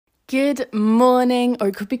Good morning, or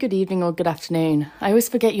it could be good evening or good afternoon. I always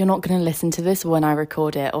forget you're not going to listen to this when I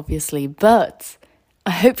record it, obviously, but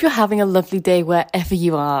I hope you're having a lovely day wherever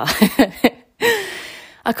you are.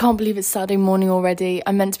 I can't believe it's Saturday morning already.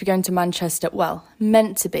 I'm meant to be going to Manchester. Well,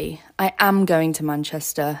 meant to be. I am going to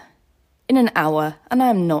Manchester in an hour, and I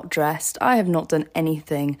am not dressed. I have not done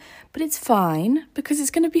anything, but it's fine because it's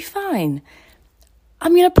going to be fine.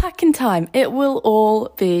 I'm going to pack in time. It will all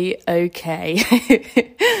be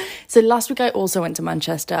okay. So last week I also went to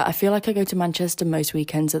Manchester. I feel like I go to Manchester most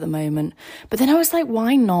weekends at the moment. But then I was like,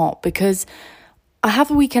 why not? Because I have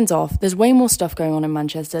the weekends off. There's way more stuff going on in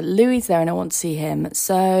Manchester. Louis there and I want to see him.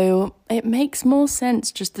 So it makes more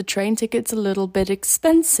sense. Just the train ticket's a little bit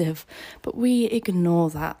expensive. But we ignore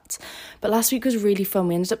that. But last week was really fun.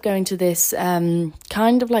 We ended up going to this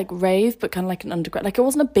kind of like rave, but kind of like an underground. Like it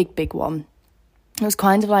wasn't a big one. It was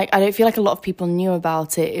kind of like, I don't feel like a lot of people knew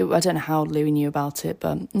about it. I don't know how Louis knew about it,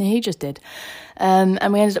 but he just did. And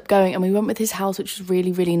we ended up going and we went with his house, which was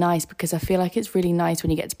really, really nice because I feel like it's really nice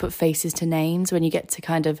when you get to put faces to names, when you get to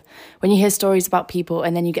kind of, when you hear stories about people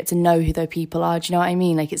and then you get to know who those people are. Do you know what I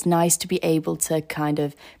mean? Like it's nice to be able to kind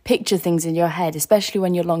of picture things in your head, especially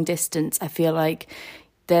when you're long distance. I feel like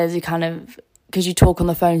there's a kind of, because you talk on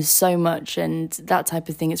the phone so much and that type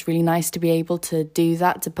of thing, it's really nice to be able to do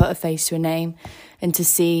that, to put a face to a name and to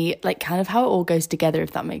see like kind of how it all goes together,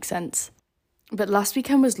 if that makes sense. But last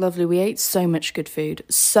weekend was lovely. We ate so much good food.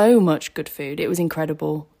 It was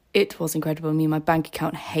incredible. Me and my bank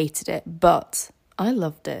account hated it, but I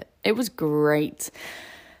loved it. It was great.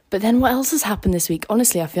 But then what else has happened this week?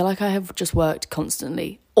 Honestly, I feel like I have just worked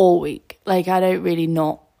constantly all week. Like I don't really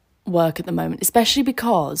not work at the moment, especially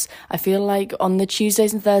because I feel like on the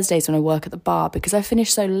Tuesdays and Thursdays when I work at the bar, because I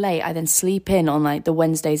finish so late, I then sleep in on like the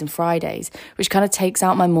Wednesdays and Fridays, which kind of takes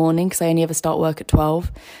out my morning because I only ever start work at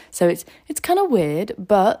 12. So it's kind of weird,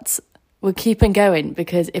 but we're keeping going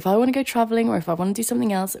because if I want to go traveling or if I want to do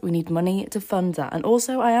something else, we need money to fund that. And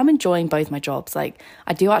also I am enjoying both my jobs. Like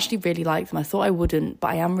I do actually really like them. I thought I wouldn't,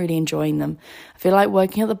 but I am really enjoying them. I feel like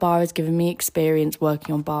working at the bar has given me experience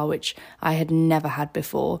working on bar, which I had never had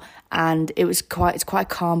before. And it's quite a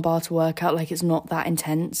calm bar to work at. Like it's not that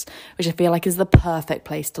intense, which I feel like is the perfect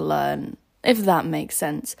place to learn, if that makes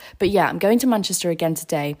sense. But yeah, I'm going to Manchester again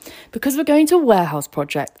today because we're going to a warehouse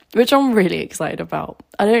project, which I'm really excited about.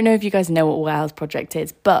 I don't know if you guys know what a warehouse project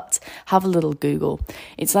is, but have a little Google.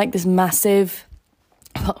 It's like this massive,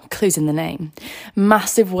 well, clues in the name,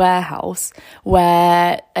 massive warehouse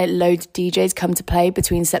where loads of DJs come to play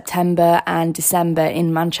between September and December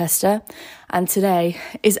in Manchester. And today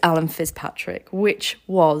is Alan Fitzpatrick, which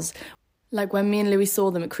was, like when me and Louis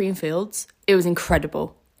saw them at Creamfields, it was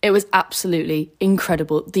incredible. It was absolutely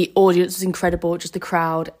incredible. The audience was incredible, just the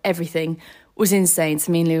crowd, everything was insane.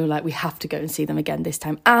 So me and Lou were like, we have to go and see them again this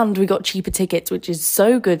time. And we got cheaper tickets, which is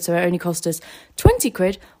so good. So it only cost us 20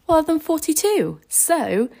 quid rather than 42.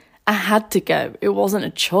 So I had to go. It wasn't a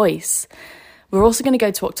choice. We're also going to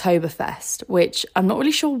go to Oktoberfest, which I'm not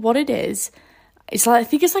really sure what it is. It's like, I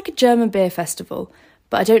think it's like a German beer festival.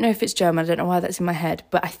 But I don't know if it's German. I don't know why that's in my head.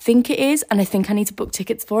 But I think it is. And I think I need to book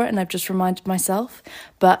tickets for it. And I've just reminded myself.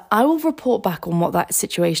 But I will report back on what that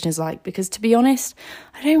situation is like. Because to be honest,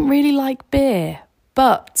 I don't really like beer.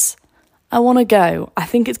 But I want to go. I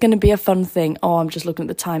think it's going to be a fun thing. Oh, I'm just looking at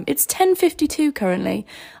the time. It's 10:52 currently.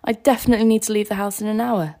 I definitely need to leave the house in an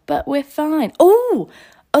hour. But we're fine. Oh,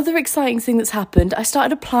 other exciting thing that's happened. I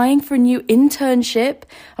started applying for a new internship.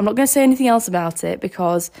 I'm not going to say anything else about it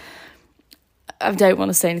because I don't want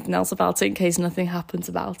to say anything else about it in case nothing happens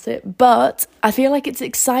about it. But I feel like it's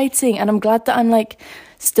exciting and I'm glad that I'm like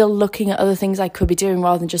still looking at other things I could be doing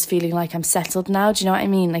rather than just feeling like I'm settled now. Do you know what I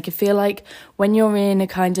mean? Like I feel like when you're in a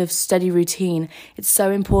kind of steady routine, it's so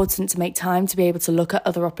important to make time to be able to look at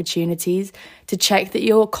other opportunities, to check that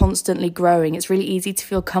you're constantly growing. It's really easy to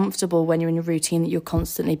feel comfortable when you're in a routine that you're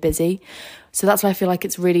constantly busy. So that's why I feel like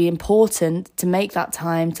it's really important to make that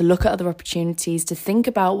time, to look at other opportunities, to think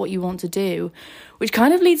about what you want to do, which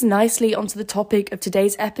kind of leads nicely onto the topic of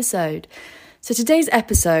today's episode. So today's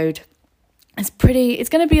episode is it's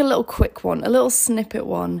going to be a little quick one, a little snippet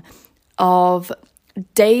one of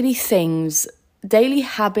daily things, daily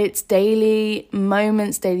habits, daily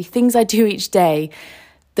moments, daily things I do each day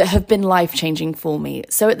that have been life-changing for me.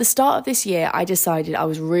 So at the start of this year, I decided I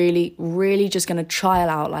was really, really just going to trial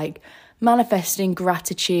out like manifesting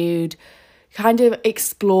gratitude, kind of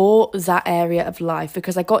explore that area of life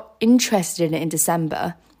because I got interested in it in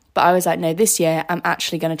December But I was like, no, this year I'm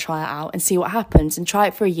actually going to try it out and see what happens, and try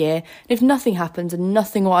it for a year. And if nothing happens and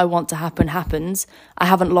nothing what I want to happen happens, I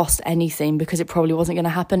haven't lost anything, because it probably wasn't going to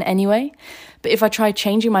happen anyway. But if I try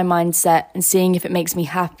changing my mindset and seeing if it makes me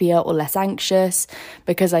happier or less anxious,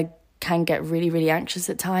 because I can get really, really anxious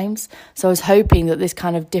at times. So I was hoping that this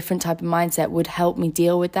kind of different type of mindset would help me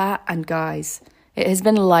deal with that. And guys, it has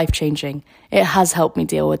been life-changing. It has helped me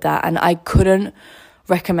deal with that, and I couldn't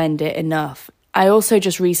recommend it enough. I also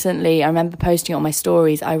just recently, I remember posting on my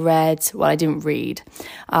stories, I didn't read.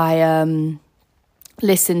 I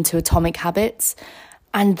listened to Atomic Habits,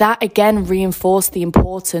 and that again reinforced the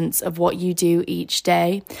importance of what you do each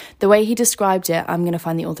day. The way he described it, I'm going to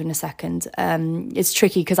find the author in a second. It's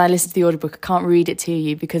tricky because I listened to the audiobook. I can't read it to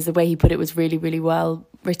you because the way he put it was really, really well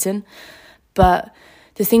written. But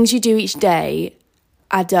the things you do each day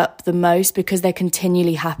add up the most because they're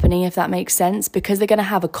continually happening, if that makes sense, because they're going to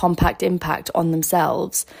have a compact impact on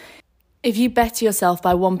themselves. If you better yourself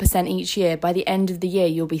by 1% each year, by the end of the year,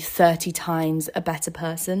 you'll be 30 times a better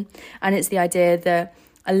person. And it's the idea that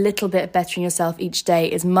a little bit of bettering yourself each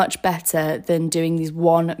day is much better than doing these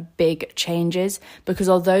one big changes, because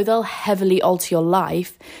although they'll heavily alter your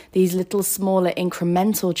life, these little smaller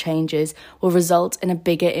incremental changes will result in a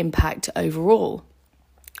bigger impact overall.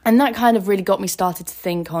 And that kind of really got me started to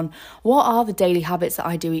think on what are the daily habits that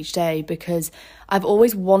I do each day, because I've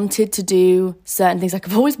always wanted to do certain things. Like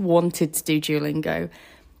I've always wanted to do Duolingo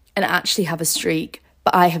and actually have a streak,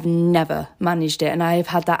 but I have never managed it. And I have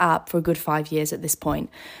had that app for a good 5 years at this point.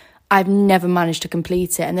 I've never managed to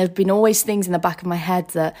complete it. And there've been always things in the back of my head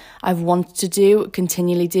that I've wanted to do,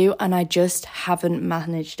 continually do, and I just haven't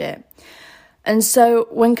managed it. And so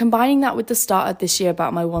when combining that with the start of this year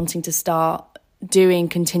about my wanting to start doing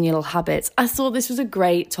continual habits, I thought this was a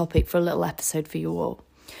great topic for a little episode for you all.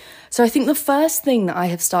 So I think the first thing that I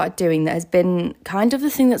have started doing that has been kind of the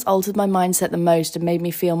thing that's altered my mindset the most and made me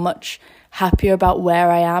feel much happier about where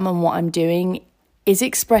I am and what I'm doing is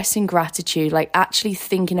expressing gratitude, like actually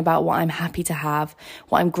thinking about what I'm happy to have,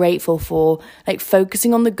 what I'm grateful for, like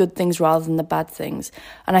focusing on the good things rather than the bad things.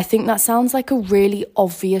 And I think that sounds like a really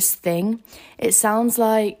obvious thing. It sounds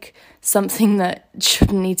like something that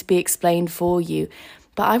shouldn't need to be explained for you.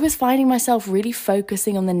 But I was finding myself really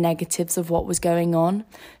focusing on the negatives of what was going on.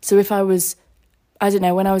 So if I was,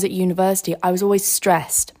 when I was at university, I was always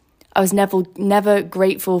stressed. I was never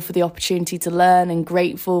grateful for the opportunity to learn and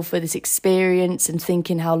grateful for this experience and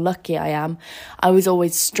thinking how lucky I am. I was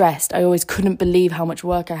always stressed. I always couldn't believe how much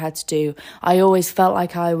work I had to do. I always felt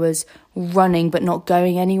like I was running but not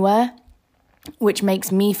going anywhere, which makes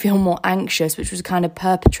me feel more anxious, which was kind of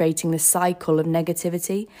perpetrating this cycle of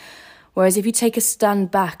negativity. Whereas if you take a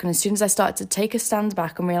stand back, and as soon as I started to take a stand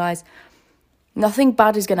back and realise nothing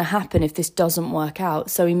bad is going to happen if this doesn't work out,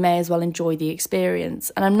 so we may as well enjoy the experience.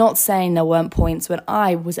 And I'm not saying there weren't points when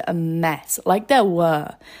I was a mess. Like there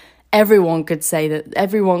were. Everyone could say that.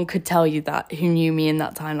 Everyone could tell you that who knew me in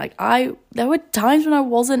that time. There were times when I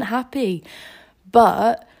wasn't happy,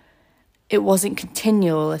 but it wasn't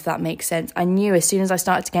continual, if that makes sense. I knew as soon as I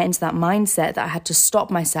started to get into that mindset that I had to stop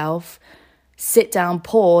myself, sit down,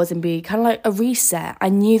 pause, and be kind of like a reset. I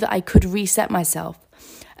knew that I could reset myself.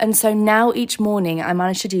 And so now each morning I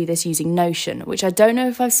managed to do this using Notion, which I don't know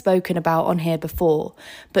if I've spoken about on here before,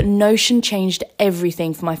 but Notion changed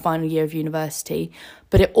everything for my final year of university.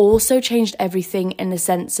 But it also changed everything in the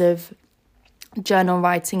sense of journal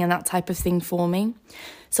writing and that type of thing for me.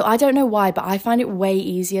 So I don't know why, but I find it way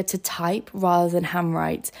easier to type rather than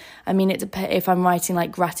handwrite. I mean, if I'm writing like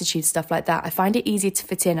gratitude stuff like that, I find it easier to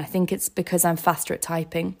fit in. I think it's because I'm faster at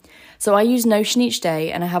typing. So I use Notion each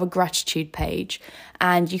day and I have a gratitude page,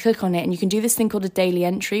 and you click on it and you can do this thing called a daily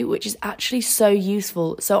entry, which is actually so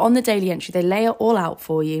useful. So on the daily entry, they lay it all out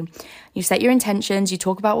for you. You set your intentions, you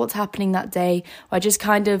talk about what's happening that day. I just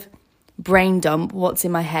kind of brain dump what's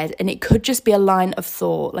in my head, and it could just be a line of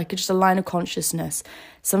thought, like just a line of consciousness.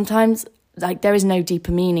 Sometimes there is no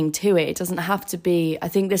deeper meaning to it. It doesn't have to be. I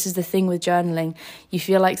think this is the thing with journaling. You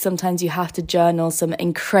feel like sometimes you have to journal some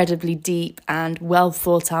incredibly deep and well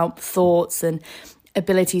thought out thoughts and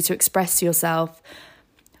ability to express yourself.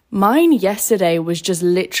 Mine yesterday was just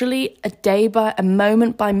literally a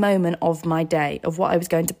moment by moment of my day, of what I was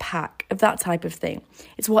going to pack, of that type of thing.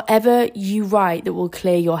 It's whatever you write that will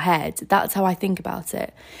clear your head. That's how I think about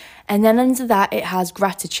it. And then under that, it has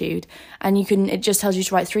gratitude. And it just tells you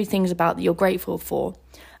to write 3 things about that you're grateful for.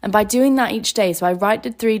 And by doing that each day, so I write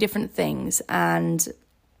the 3 different things, and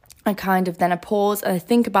I pause and I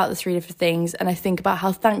think about the 3 different things, and I think about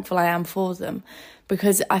how thankful I am for them.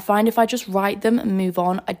 Because I find if I just write them and move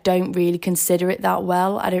on, I don't really consider it that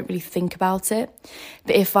well. I don't really think about it.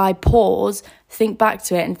 But if I pause, think back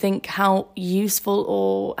to it and think how useful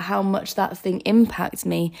or how much that thing impacts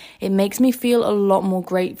me, it makes me feel a lot more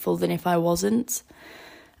grateful than if I wasn't.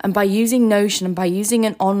 And by using Notion and by using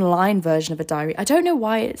an online version of a diary, I don't know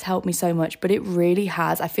why it's helped me so much, but it really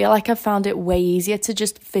has. I feel like I've found it way easier to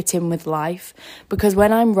just fit in with life, because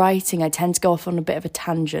when I'm writing, I tend to go off on a bit of a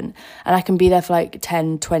tangent and I can be there for like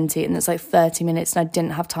 10, 20 and it's like 30 minutes and I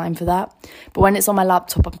didn't have time for that. But when it's on my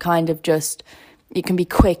laptop, I'm kind of just, it can be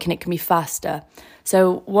quick and it can be faster.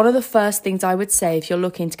 So one of the first things I would say if you're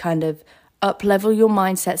looking to kind of up-level your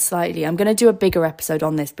mindset slightly. I'm going to do a bigger episode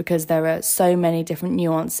on this because there are so many different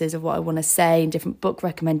nuances of what I want to say and different book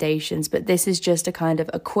recommendations, but this is just a kind of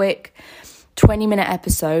a quick 20-minute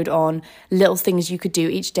episode on little things you could do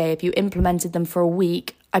each day. If you implemented them for a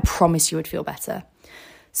week, I promise you would feel better.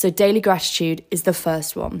 So daily gratitude is the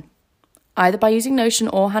first one, either by using Notion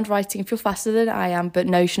or handwriting if you're faster than I am, but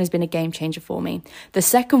Notion has been a game changer for me. The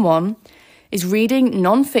second one is reading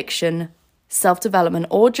non-fiction, self-development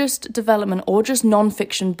or just development or just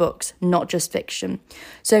non-fiction books, not just fiction.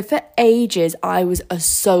 So for ages, I was a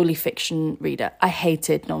solely fiction reader. I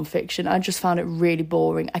hated non-fiction. I just found it really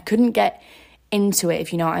boring. I couldn't get into it,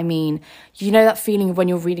 if you know what I mean. You know that feeling of when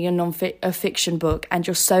you're reading a fiction book and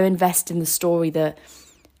you're so invested in the story that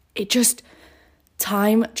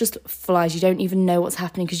time just flies. You don't even know what's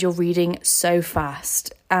happening because you're reading so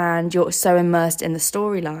fast and you're so immersed in the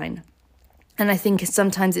storyline. And I think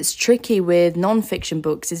sometimes it's tricky with non-fiction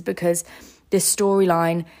books is because this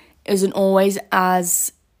storyline isn't always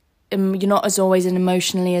as, you're not as always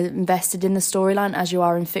emotionally invested in the storyline as you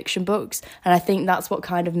are in fiction books. And I think that's what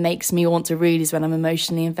kind of makes me want to read, is when I'm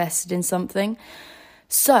emotionally invested in something.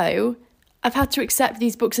 So I've had to accept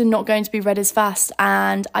these books are not going to be read as fast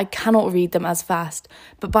and I cannot read them as fast.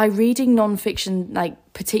 But by reading non-fiction, like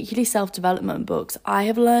particularly self-development books, I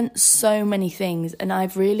have learned so many things, and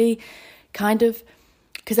I've really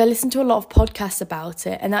because I listen to a lot of podcasts about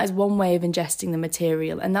it, and that is one way of ingesting the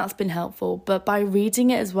material, and that's been helpful. But by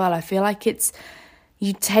reading it as well, I feel like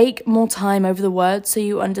you take more time over the words so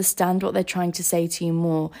you understand what they're trying to say to you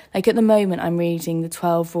more. Like at the moment, I'm reading the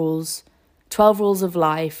 12 Rules of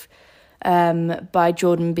Life by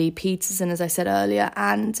Jordan B. Peterson, as I said earlier,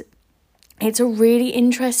 and it's a really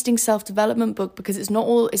interesting self-development book because it's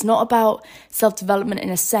not about self-development in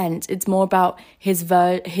a sense. It's more about his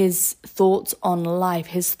thoughts on life,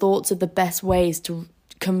 his thoughts of the best ways to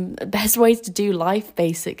do life,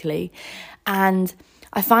 basically. And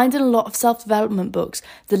I find in a lot of self-development books,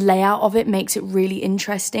 the layout of it makes it really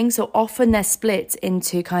interesting. So often they're split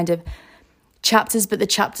into kind of chapters, but the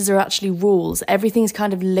chapters are actually rules. Everything's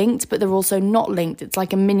kind of linked, but they're also not linked. It's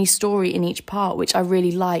like a mini story in each part, which I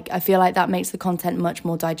really like. I feel like that makes the content much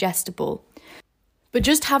more digestible. But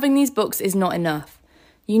just having these books is not enough.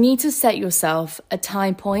 You need to set yourself a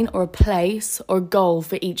time point or a place or a goal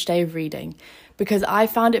for each day of reading, because I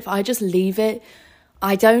found if I just leave it,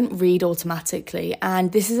 I don't read automatically.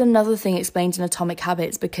 And this is another thing explained in Atomic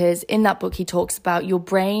Habits, because in that book he talks about your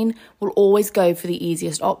brain will always go for the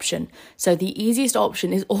easiest option. So the easiest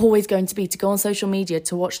option is always going to be to go on social media,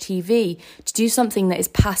 to watch TV, to do something that is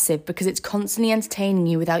passive because it's constantly entertaining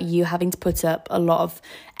you without you having to put up a lot of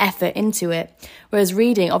effort into it. Whereas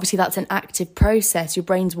reading, obviously that's an active process. Your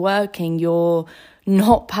brain's working. You're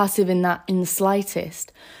not passive in the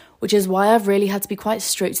slightest, which is why I've really had to be quite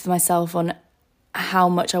strict with myself on how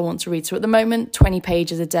much I want to read. So at the moment, 20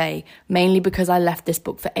 pages a day, mainly because I left this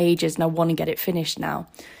book for ages and I want to get it finished now.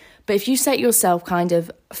 But if you set yourself kind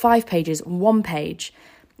of 5 pages, 1 page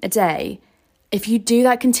a day, if you do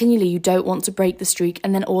that continually, you don't want to break the streak,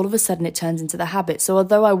 and then all of a sudden it turns into the habit. So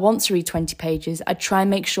although I want to read 20 pages, I try and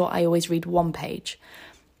make sure I always read 1 page,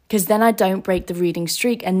 because then I don't break the reading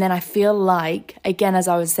streak. And then I feel like, again, as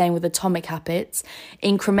I was saying with Atomic Habits,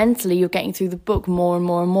 incrementally you're getting through the book more and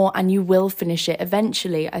more and more, and you will finish it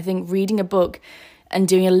eventually. I think reading a book and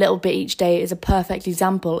doing a little bit each day is a perfect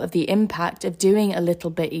example of the impact of doing a little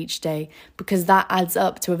bit each day, because that adds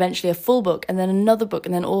up to eventually a full book and then another book,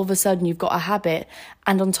 and then all of a sudden you've got a habit,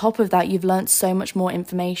 and on top of that you've learned so much more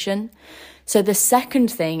information. So the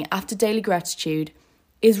second thing after daily gratitude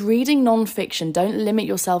is reading non-fiction. Don't limit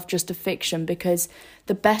yourself just to fiction, because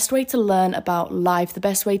the best way to learn about life, the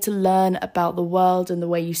best way to learn about the world and the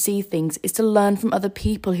way you see things is to learn from other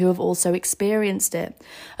people who have also experienced it.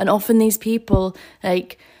 And often these people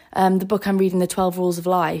the book I'm reading, The 12 Rules of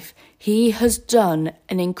Life, he has done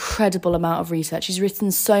an incredible amount of research. He's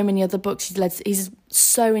written so many other books. He's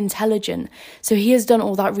so intelligent. So he has done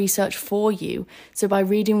all that research for you. So by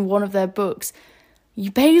reading one of their books, you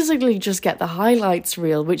basically just get the highlights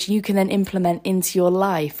reel, which you can then implement into your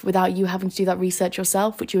life without you having to do that research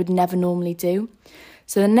yourself, which you would never normally do.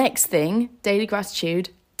 So the next thing, daily gratitude,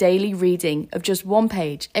 daily reading of just one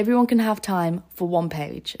page. Everyone can have time for one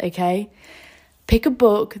page, okay? Pick a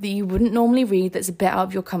book that you wouldn't normally read that's a bit out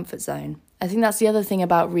of your comfort zone. I think that's the other thing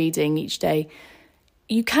about reading each day.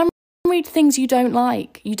 You can read things you don't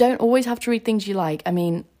like. You don't always have to read things you like. I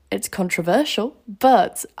mean, it's controversial,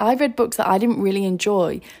 but I've read books that I didn't really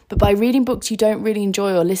enjoy. But by reading books you don't really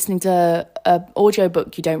enjoy or listening to an audio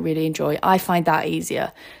book you don't really enjoy, I find that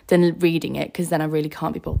easier than reading it, because then I really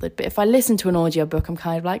can't be bothered. But if I listen to an audio book, I'm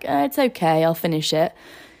kind of like, it's okay, I'll finish it.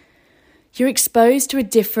 You're exposed to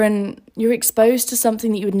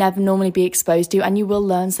something that you would never normally be exposed to, and you will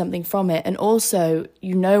learn something from it. And also,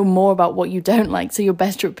 you know more about what you don't like, so you're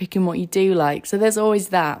better at picking what you do like. So there's always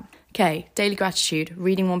that. Okay, daily gratitude,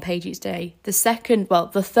 reading one page each day. The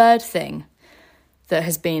third thing that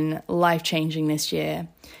has been life-changing this year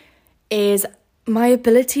is my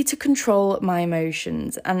ability to control my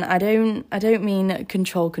emotions. And I don't mean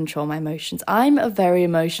control my emotions. I'm a very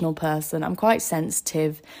emotional person. I'm quite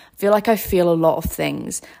sensitive. I feel like I feel a lot of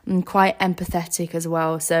things. I'm quite empathetic as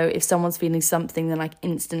well. So if someone's feeling something, then I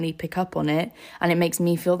instantly pick up on it, and it makes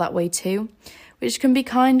me feel that way too, which can be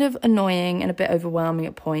kind of annoying and a bit overwhelming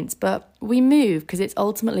at points, but we move because it's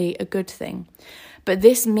ultimately a good thing. But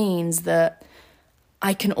this means that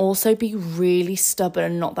I can also be really stubborn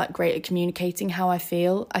and not that great at communicating how I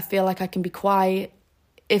feel. I feel like I can be quiet.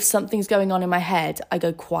 If something's going on in my head, I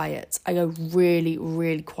go quiet. I go really,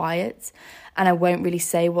 really quiet, and I won't really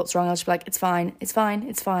say what's wrong. I'll just be like, it's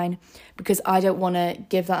fine, because I don't want to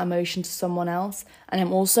give that emotion to someone else. And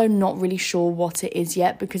I'm also not really sure what it is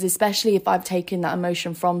yet, because especially if I've taken that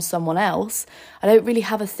emotion from someone else, I don't really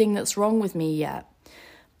have a thing that's wrong with me yet.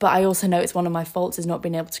 But I also know it's one of my faults is not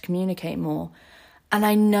being able to communicate more. And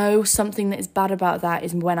I know something that is bad about that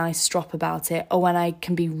is when I strop about it, or when I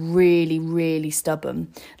can be really, really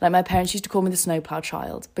stubborn. Like my parents used to call me the snowplow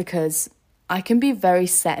child, because I can be very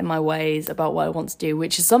set in my ways about what I want to do,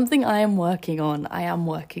 which is something I am working on.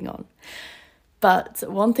 But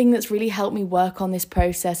one thing that's really helped me work on this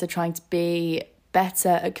process of trying to be better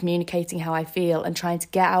at communicating how I feel and trying to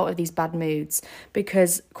get out of these bad moods,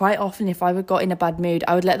 because quite often if I got in a bad mood,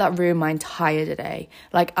 I would let that ruin my entire day.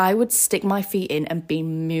 Like I would stick my feet in and be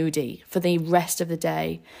moody for the rest of the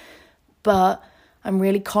day. But I'm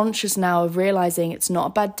really conscious now of realising it's not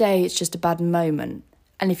a bad day, it's just a bad moment.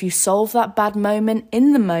 And if you solve that bad moment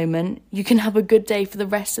in the moment, you can have a good day for the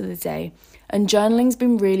rest of the day. And journaling's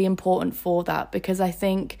been really important for that, because I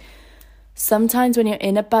think sometimes when you're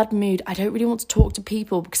in a bad mood, I don't really want to talk to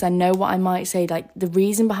people because I know what I might say. Like the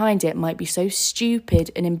reason behind it might be so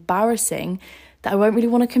stupid and embarrassing that I won't really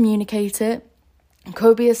want to communicate it. It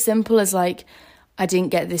could be as simple as like, I didn't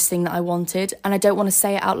get this thing that I wanted, and I don't want to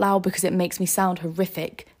say it out loud because it makes me sound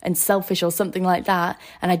horrific and selfish or something like that,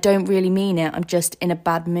 and I don't really mean it, I'm just in a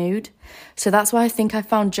bad mood. So that's why I think I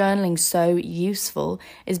found journaling so useful,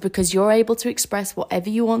 is because you're able to express whatever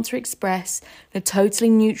you want to express in a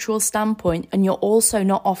totally neutral standpoint, and you're also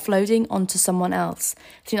not offloading onto someone else.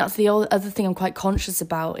 I think that's the other thing I'm quite conscious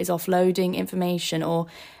about, is offloading information or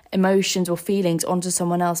emotions or feelings onto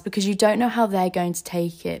someone else, because you don't know how they're going to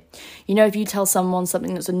take it. You know, if you tell someone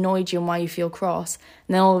something that's annoyed you and why you feel cross,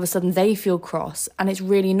 and then all of a sudden they feel cross, and it's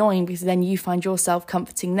really annoying because then you find yourself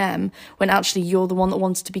comforting them when actually you're the one that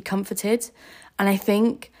wants to be comforted. And I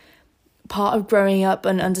think part of growing up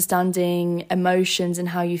and understanding emotions and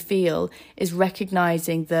how you feel is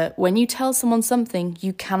recognizing that when you tell someone something,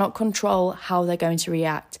 you cannot control how they're going to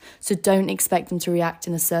react. So don't expect them to react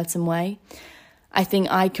in a certain way. I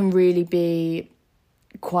think I can really be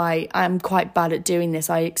I'm quite bad at doing this.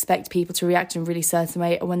 I expect people to react in a really certain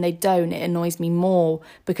way, and when they don't, it annoys me more,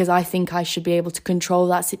 because I think I should be able to control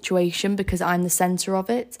that situation because I'm the centre of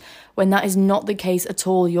it, when that is not the case at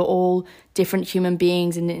all. You're all different human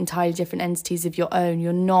beings and entirely different entities of your own.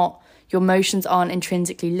 Your emotions aren't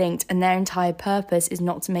intrinsically linked, and their entire purpose is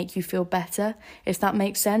not to make you feel better, if that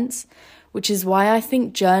makes sense. Which is why I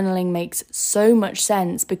think journaling makes so much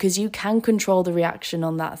sense, because you can control the reaction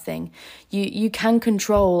on that thing. You can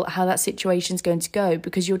control how that situation's going to go,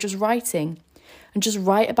 because you're just writing. And just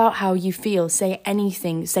write about how you feel. Say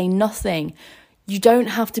anything, say nothing. You don't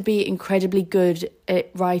have to be incredibly good at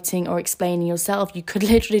writing or explaining yourself. You could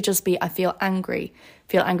literally just be, I feel angry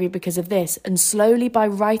because of this. And slowly, by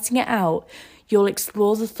writing it out, You'll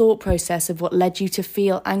explore the thought process of what led you to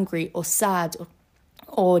feel angry or sad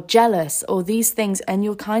or jealous or these things, and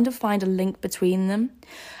you'll kind of find a link between them.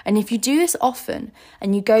 And if you do this often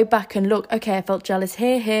and you go back and look, okay, I felt jealous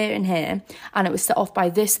here, here and here, and it was set off by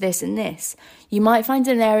this, this and this, you might find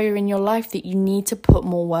an area in your life that you need to put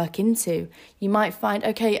more work into. You might find,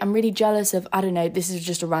 okay, I'm really jealous of, I don't know, this is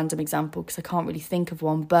just a random example because I can't really think of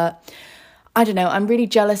one, but I don't know, I'm really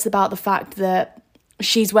jealous about the fact that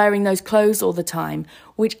she's wearing those clothes all the time,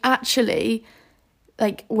 which actually,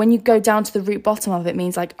 like, when you go down to the root bottom of it,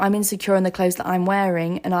 means like I'm insecure in the clothes that I'm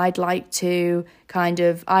wearing, and I'd like to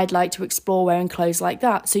explore wearing clothes like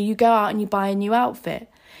that. So you go out and you buy a new outfit.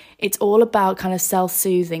 It's all about kind of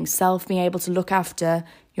self-soothing, being able to look after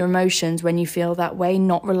your emotions when you feel that way,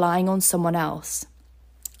 not relying on someone else.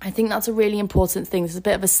 I think that's a really important thing. This is a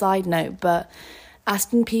bit of a side note, but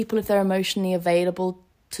asking people if they're emotionally available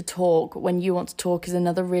to talk when you want to talk is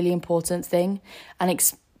another really important thing. And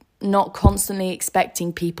not constantly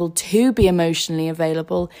expecting people to be emotionally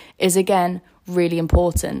available is, again, really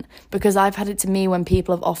important, because I've had it to me when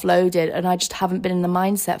people have offloaded and I just haven't been in the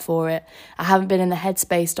mindset for it. I haven't been in the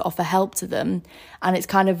headspace to offer help to them, and it's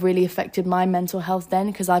kind of really affected my mental health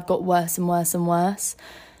then, because I've got worse and worse and worse.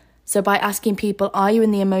 So by asking people, are you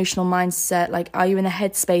in the emotional mindset, like, are you in the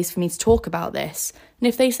headspace for me to talk about this? And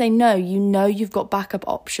if they say no, you know you've got backup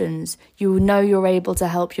options. You know you're able to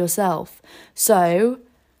help yourself. So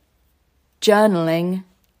journaling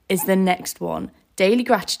is the next one. Daily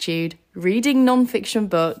gratitude, reading non-fiction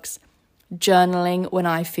books, journaling when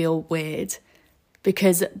I feel weird.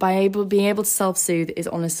 Because being able to self-soothe is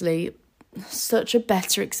honestly such a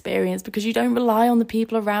better experience, because you don't rely on the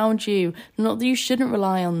people around you. Not that you shouldn't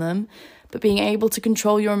rely on them, but being able to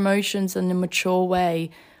control your emotions in a mature way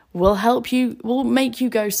will make you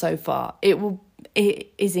go so far.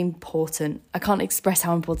 It is important. I can't express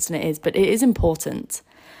how important it is, but it is important.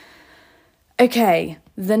 Okay,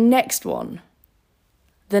 the next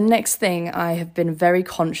thing I have been very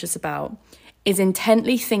conscious about is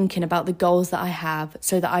intently thinking about the goals that I have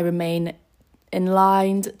so that I remain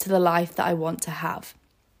aligned to the life that I want to have.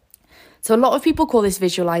 So a lot of people call this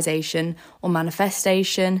visualization or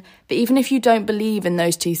manifestation, but even if you don't believe in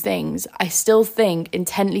those two things, I still think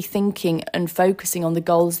intently thinking and focusing on the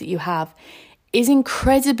goals that you have is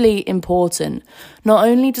incredibly important. Not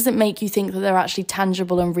only does it make you think that they're actually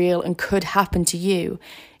tangible and real and could happen to you,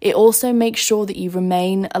 it also makes sure that you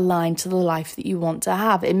remain aligned to the life that you want to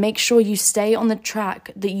have. It makes sure you stay on the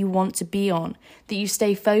track that you want to be on, that you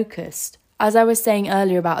stay focused. As I was saying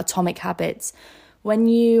earlier about atomic habits, when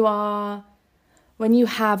you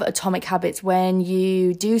have atomic habits, when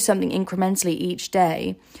you do something incrementally each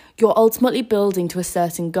day, you're ultimately building to a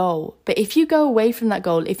certain goal. But if you go away from that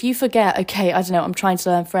goal, if you forget, okay, I don't know, I'm trying to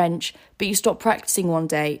learn French, but you stop practicing one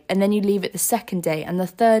day and then you leave it the second day and the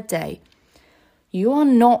third day, you are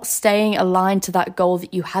not staying aligned to that goal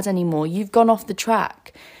that you had anymore. You've gone off the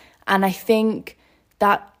track. And I think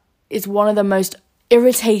that is one of the most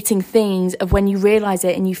irritating things of when you realize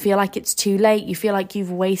it and you feel like it's too late, you feel like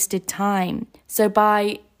you've wasted time. So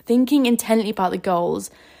by thinking intently about the goals,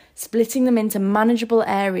 splitting them into manageable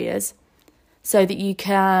areas so that you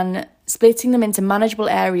can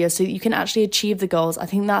actually achieve the goals. I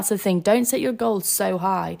think that's the thing. Don't set your goals so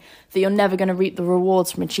high that you're never going to reap the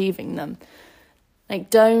rewards from achieving them. Like,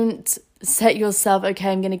 don't set yourself, okay,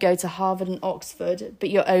 I'm going to go to Harvard and Oxford, but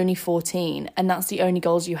you're only 14 and that's the only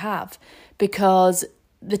goals you have, because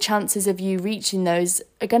the chances of you reaching those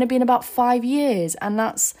are going to be in about 5 years, and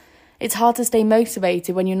it's hard to stay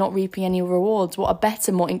motivated when you're not reaping any rewards. What a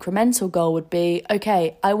better, more incremental goal would be,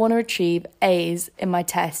 okay, I want to achieve A's in my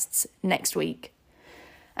tests next week.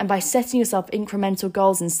 And by setting yourself incremental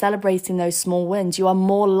goals and celebrating those small wins, you are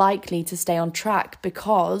more likely to stay on track,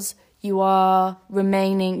 because you are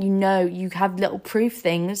remaining, you have little proof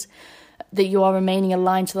things that you are remaining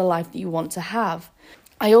aligned to the life that you want to have.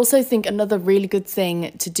 I also think another really good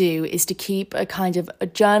thing to do is to keep a kind of a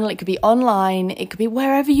journal. It could be online, it could be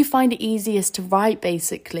wherever you find it easiest to write,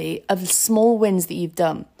 basically, of small wins that you've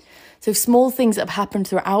done. So small things that have happened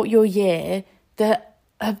throughout your year that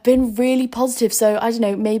have been really positive. So I don't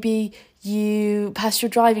know, maybe you passed your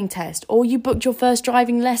driving test, or you booked your first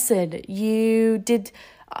driving lesson, you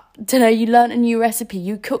learnt a new recipe,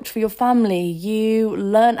 you cooked for your family, you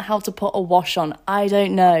learnt how to put a wash on, I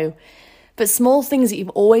don't know. But small things that you've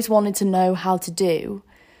always wanted to know how to do,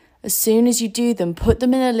 As soon as you do them, put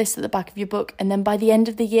them in a list at the back of your book, and then by the end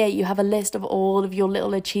of the year, you have a list of all of your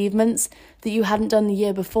little achievements that you hadn't done the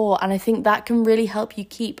year before. And I think that can really help you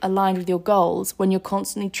keep aligned with your goals when you're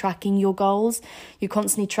constantly tracking your goals. You're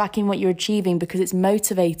constantly tracking what you're achieving because it's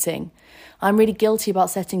motivating. I'm really guilty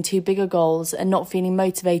about setting too big a goals and not feeling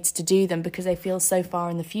motivated to do them because they feel so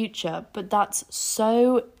far in the future. But that's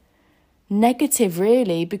so negative,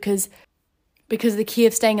 really, because the key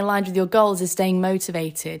of staying aligned with your goals is staying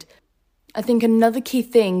motivated. I think another key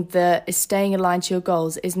thing that is staying aligned to your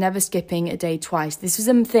goals is never skipping a day twice. This was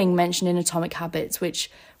a thing mentioned in Atomic Habits, which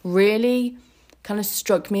really kind of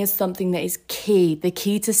struck me as something that is key. The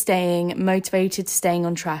key to staying motivated, to staying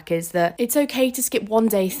on track, is that it's okay to skip one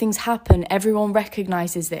day. Things happen. Everyone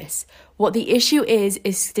recognizes this. What the issue is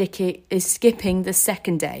skipping the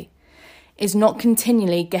second day. Is not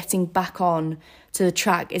continually getting back on to the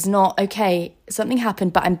track. Is not, okay, something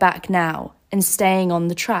happened, but I'm back now, and staying on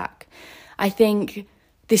the track. I think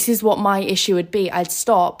this is what my issue would be. I'd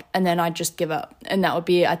stop and then I'd just give up. And that would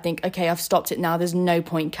be, I think, okay, I've stopped it now. There's no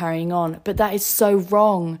point carrying on. But that is so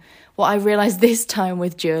wrong. What I realised this time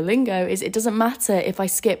with Duolingo is it doesn't matter if I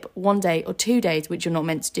skip 1 day or 2 days, which you're not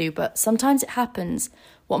meant to do, but sometimes it happens.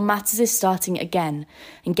 What matters is starting again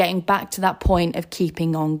and getting back to that point of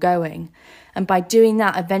keeping on going. And by doing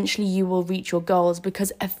that, eventually you will reach your goals,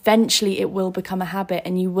 because eventually it will become a habit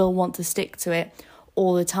and you will want to stick to it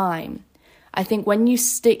all the time. I think when you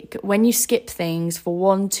skip things for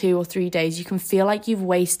 1, 2 or 3 days, you can feel like you've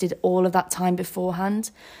wasted all of that time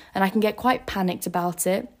beforehand. And I can get quite panicked about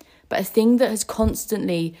it. But a thing that has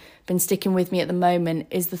constantly been sticking with me at the moment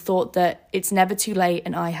is the thought that it's never too late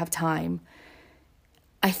and I have time.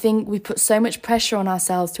 I think we put so much pressure on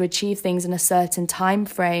ourselves to achieve things in a certain time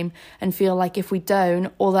frame and feel like if we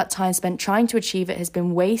don't, all that time spent trying to achieve it has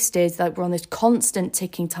been wasted, like we're on this constant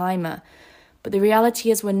ticking timer. But the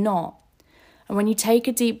reality is we're not. And when you take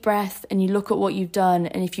a deep breath and you look at what you've done,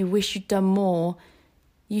 and if you wish you'd done more,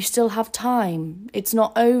 you still have time. It's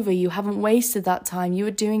not over. You haven't wasted that time. You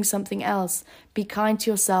are doing something else. Be kind to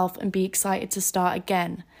yourself and be excited to start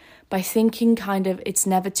again. By thinking kind of, it's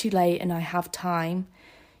never too late and I have time,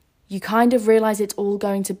 you kind of realise it's all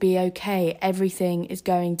going to be okay. Everything is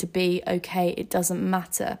going to be okay. It doesn't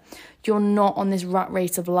matter. You're not on this rat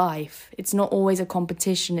race of life. It's not always a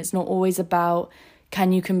competition. It's not always about,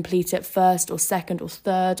 can you complete it first or second or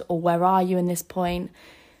third, or where are you in this point?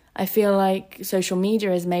 I feel like social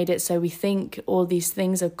media has made it so we think all these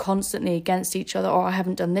things are constantly against each other. Oh, I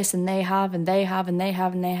haven't done this and they have, and they have, and they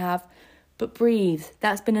have, and they have. But breathe.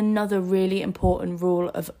 That's been another really important rule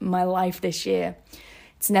of my life this year.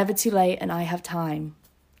 It's never too late and I have time.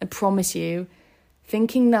 I promise you,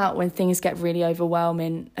 thinking that when things get really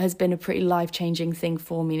overwhelming has been a pretty life-changing thing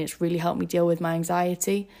for me, and it's really helped me deal with my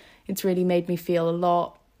anxiety. It's really made me feel a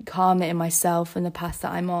lot calmer in myself and the path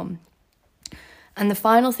that I'm on. And the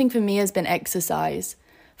final thing for me has been exercise.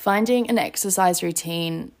 Finding an exercise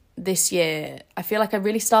routine this year. I feel like I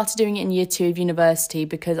really started doing it in year 2 of university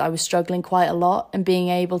because I was struggling quite a lot, and being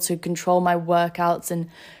able to control my workouts and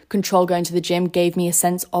control going to the gym gave me a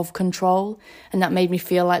sense of control, and that made me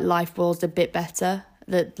feel like life was a bit better,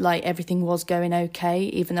 that like everything was going okay,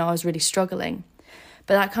 even though I was really struggling.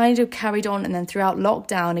 But that kind of carried on, and then throughout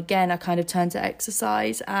lockdown, again, I kind of turned to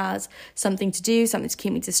exercise as something to do, something to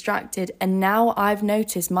keep me distracted. And now I've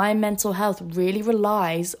noticed my mental health really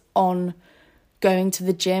relies on going to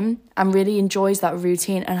the gym and really enjoys that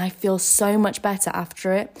routine, and I feel so much better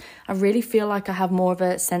after it. I really feel like I have more of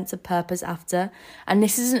a sense of purpose after. And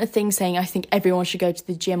this isn't a thing saying I think everyone should go to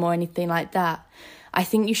the gym or anything like that. I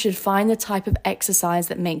think you should find the type of exercise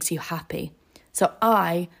that makes you happy. So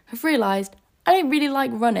I have realised I don't really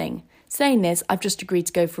like running. Saying this, I've just agreed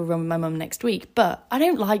to go for a run with my mum next week, but I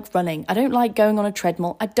don't like running. I don't like going on a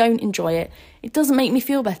treadmill. I don't enjoy it. It doesn't make me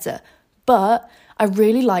feel better. But I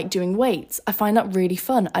really like doing weights. I find that really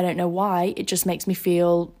fun. I don't know why. It just makes me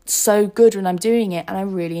feel so good when I'm doing it, and I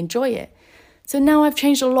really enjoy it. So now I've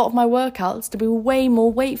changed a lot of my workouts to be way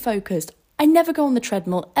more weight focused. I never go on the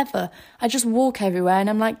treadmill ever. I just walk everywhere, and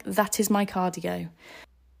I'm like, that is my cardio.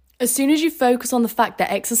 As soon as you focus on the fact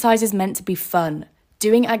that exercise is meant to be fun,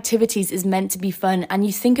 doing activities is meant to be fun, and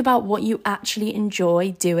you think about what you actually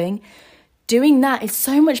enjoy doing that is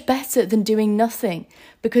so much better than doing nothing,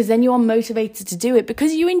 because then you are motivated to do it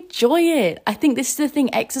because you enjoy it. I think this is the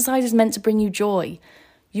thing. Exercise is meant to bring you joy.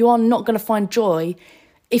 You are not going to find joy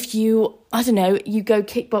if you go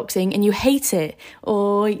kickboxing and you hate it,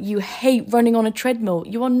 or you hate running on a treadmill.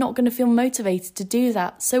 You are not going to feel motivated to do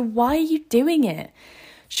that. So why are you doing it?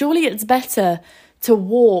 Surely it's better to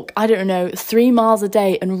walk, 3 miles a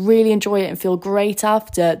day and really enjoy it and feel great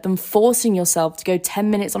after, than forcing yourself to go 10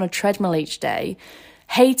 minutes on a treadmill each day,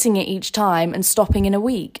 hating it each time and stopping in a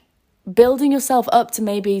week. Building yourself up to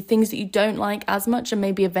maybe things that you don't like as much and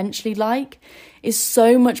maybe eventually like is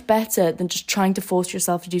so much better than just trying to force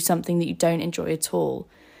yourself to do something that you don't enjoy at all.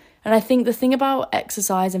 And I think the thing about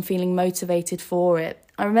exercise and feeling motivated for it,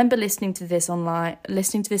 I remember listening to this on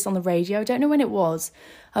the radio. I don't know when it was.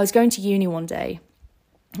 I was going to uni one day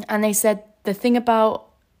and they said the thing about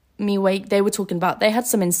they were talking about, they had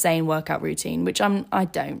some insane workout routine, which I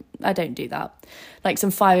don't do that. Like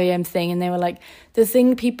some 5 a.m. thing. And they were like, the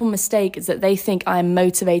thing people mistake is that they think I'm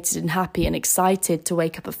motivated and happy and excited to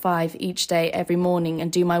wake up at 5 each day, every morning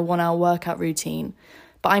and do my 1 hour workout routine.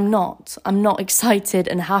 But I'm not excited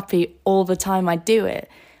and happy all the time I do it.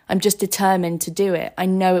 I'm just determined to do it. I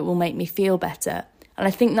know it will make me feel better. And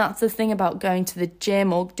I think that's the thing about going to the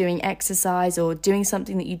gym or doing exercise or doing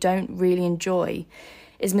something that you don't really enjoy,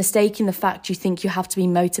 is mistaking the fact you think you have to be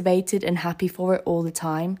motivated and happy for it all the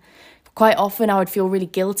time. Quite often I would feel really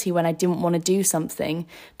guilty when I didn't want to do something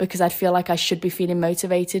because I'd feel like I should be feeling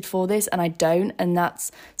motivated for this and I don't, and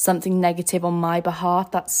that's something negative on my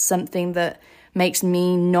behalf. That's something that makes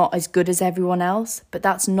me not as good as everyone else, but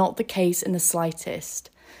that's not the case in the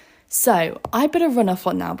slightest. So I better run off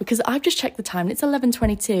on now because I've just checked the time and it's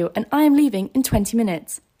 11:22 and I am leaving in 20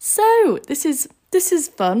 minutes. So this is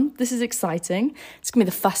fun. This is exciting. It's going to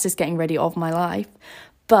be the fastest getting ready of my life.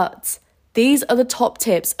 But these are the top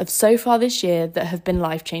tips of so far this year that have been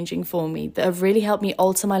life-changing for me, that have really helped me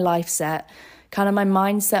alter my life set, kind of my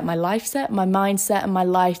mindset, my life set, my mindset and my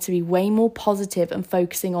life to be way more positive and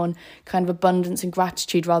focusing on kind of abundance and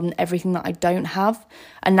gratitude rather than everything that I don't have.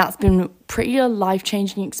 And that's been pretty a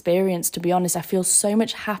life-changing experience, to be honest. I feel so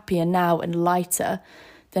much happier now and lighter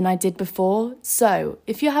than I did before. So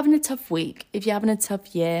if you're having a tough week, if you're having a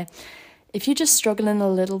tough year, if you're just struggling a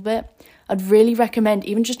little bit, I'd really recommend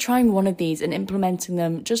even just trying one of these and implementing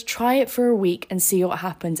them. Just try it for a week and see what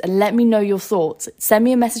happens and let me know your thoughts. Send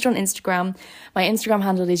me a message on Instagram. My Instagram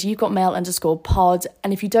handle is yougotmail_pod.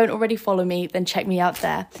 And if you don't already follow me, then check me out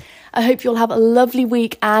there. I hope you'll have a lovely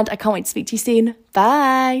week and I can't wait to speak to you soon.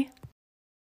 Bye.